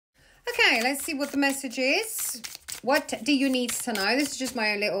Okay, let's see what the message is. What do you need to know? This is just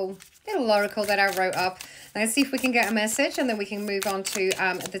my own little oracle that I wrote up. Let's see if we can get a message, and then we can move on to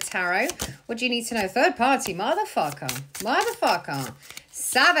the tarot. What do you need to know? Third party, motherfucker. Motherfucker.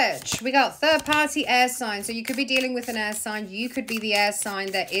 Savage. We got third party air sign. So you could be dealing with an air sign. You could be the air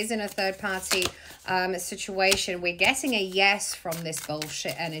sign that is in a third party situation. We're getting a yes from this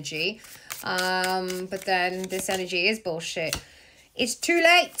bullshit energy. But then this energy is bullshit. It's too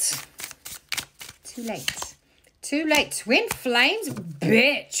late. Too late. Too late. Twin flames,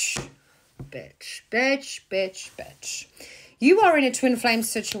 bitch. Bitch, bitch, bitch, bitch. You are in a twin flame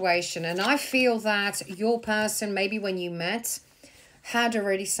situation, and I feel that your person, maybe when you met, had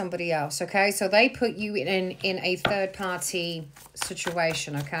already somebody else, okay? So they put you in a third party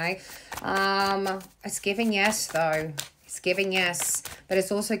situation, okay? It's giving yes, though. It's giving yes, but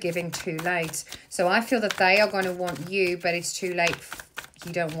it's also giving too late. So I feel that they are going to want you, but it's too late.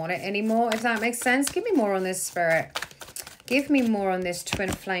 You don't want it anymore, if that makes sense. Give me more on this, Spirit. Give me more on this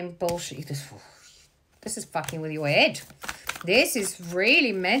twin flame bullshit. This is fucking with your head. This is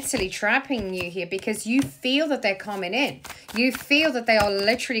really mentally trapping you here because you feel that they're coming in. You feel that they are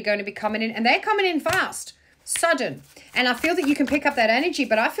literally going to be coming in, and they're coming in fast, sudden. And I feel that you can pick up that energy,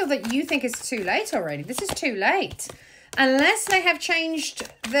 but I feel that you think it's too late already. This is too late. Unless they have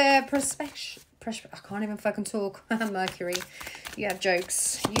changed their perspective. I can't even fucking talk. Mercury. You have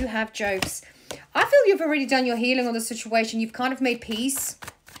jokes. You have jokes. I feel you've already done your healing on the situation. You've kind of made peace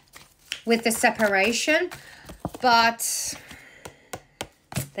with the separation. But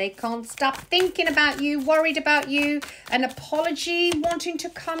they can't stop thinking about you, worried about you. An apology wanting to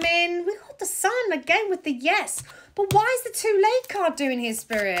come in. We got the sun again with the yes. But why is the too late card doing here,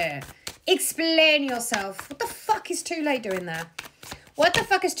 Spirit? Explain yourself. What the fuck is too late doing there? What the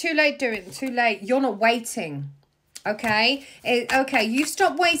fuck is too late doing? Too late. You're not waiting. Okay? Okay, you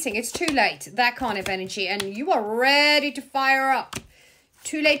stop waiting. It's too late. That kind of energy. And you are ready to fire up.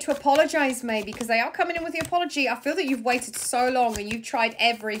 Too late to apologize, maybe, because they are coming in with the apology. I feel that you've waited so long and you've tried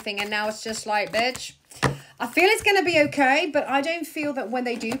everything, and now it's just like, bitch. I feel it's going to be okay, but I don't feel that when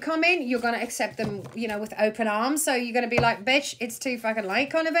they do come in, you're going to accept them, you know, with open arms. So you're going to be like, bitch, it's too fucking late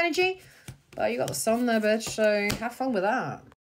kind of energy. But you got the sun there, bitch, so have fun with that.